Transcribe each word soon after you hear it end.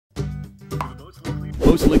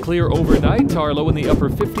Mostly clear overnight. Tar low in the upper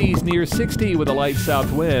 50s, near 60 with a light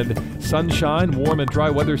south wind. Sunshine, warm and dry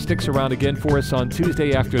weather sticks around again for us on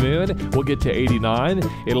Tuesday afternoon. We'll get to 89.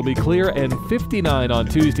 It'll be clear and 59 on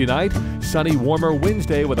Tuesday night. Sunny, warmer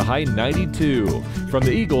Wednesday with a high 92. From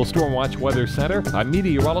the Eagle Stormwatch Weather Center, I'm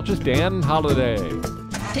meteorologist Dan Holliday.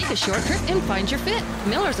 Take a short trip and find your fit.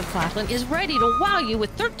 Millers of Claflin is ready to wow you with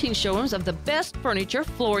 13 showrooms of the best furniture,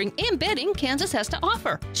 flooring, and bedding Kansas has to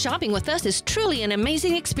offer. Shopping with us is truly an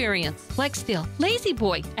amazing experience. Like Still, Lazy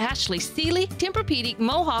Boy, Ashley, Sealy, Tempur-Pedic,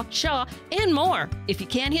 Mohawk, Shaw, and more. If you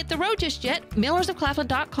can't hit the road just yet,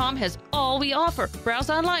 MillersofClaflin.com has all we offer. Browse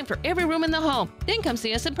online for every room in the home. Then come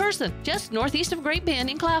see us in person, just northeast of Great Bend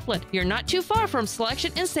in Claflin. You're not too far from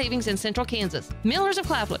selection and savings in central Kansas. Millers of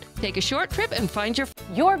Claflin. Take a short trip and find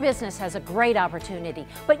Your business has a great opportunity,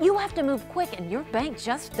 but you have to move quick and your bank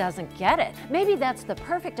just doesn't get it. Maybe that's the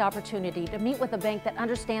perfect opportunity to meet with a bank that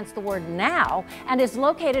understands the word now and is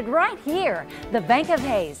located right here, the Bank of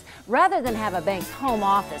Hays. Rather than have a bank's home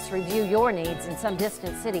office review your needs in some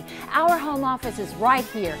distant city, our home office is right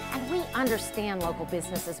here, and we understand local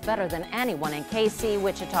businesses better than anyone in KC,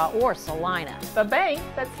 Wichita, or Salina. The bank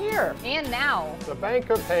that's here And now, the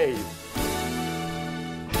Bank of Hays.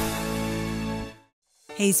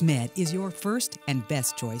 Hays Med is your first and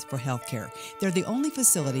best choice for healthcare. They're the only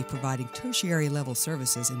facility providing tertiary level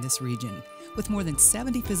services in this region. With more than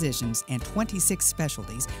 70 physicians and 26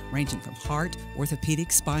 specialties ranging from heart,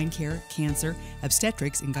 orthopedic, spine care, cancer,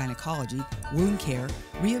 obstetrics and gynecology, wound care,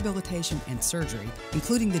 rehabilitation and surgery,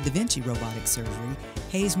 including the Da Vinci robotic surgery,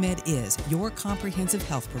 Hays Med is your comprehensive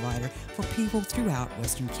health provider for people throughout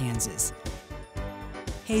Western Kansas.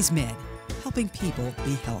 Hays Med, helping people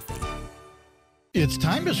be healthy. It's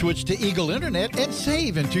time to switch to Eagle Internet and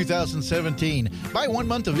save in 2017. Buy 1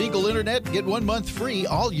 month of Eagle Internet, get 1 month free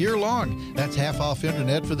all year long. That's half off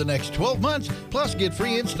internet for the next 12 months, plus get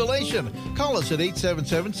free installation. Call us at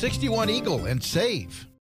 877-61-EAGLE and save.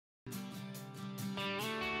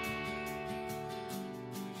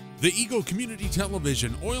 The Eagle Community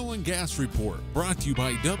Television Oil and Gas Report, brought to you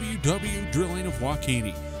by WW Drilling of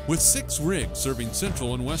Waukene, with 6 rigs serving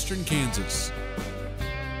central and western Kansas.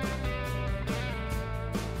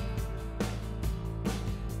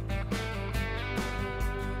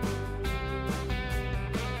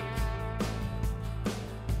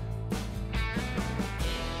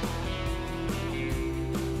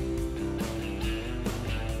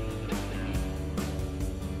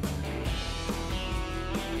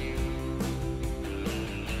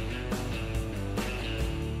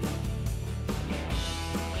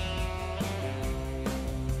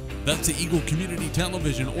 That's the Eagle Community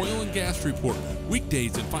Television Oil and Gas Report,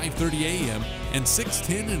 weekdays at 5:30 a.m. and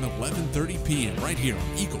 6:10 and 11:30 p.m. right here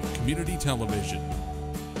on Eagle Community Television.